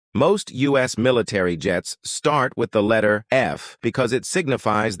Most U.S. military jets start with the letter F because it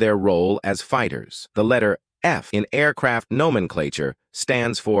signifies their role as fighters. The letter F in aircraft nomenclature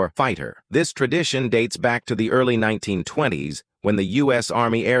stands for fighter. This tradition dates back to the early 1920s when the U.S.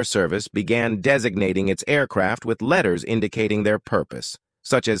 Army Air Service began designating its aircraft with letters indicating their purpose,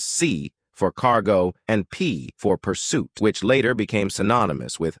 such as C for cargo and P for pursuit, which later became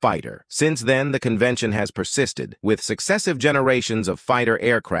synonymous with fighter. Since then, the convention has persisted, with successive generations of fighter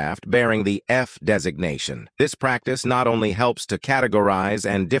aircraft bearing the F designation. This practice not only helps to categorize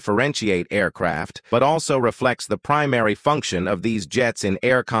and differentiate aircraft, but also reflects the primary function of these jets in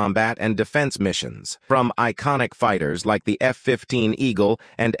air combat and defense missions. From iconic fighters like the F-15 Eagle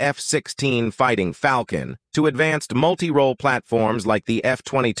and F-16 Fighting Falcon, to advanced multi-role platforms like the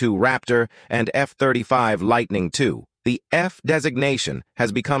F-22 Raptor and F-35 Lightning II, the F designation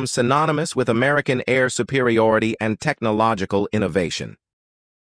has become synonymous with American air superiority and technological innovation.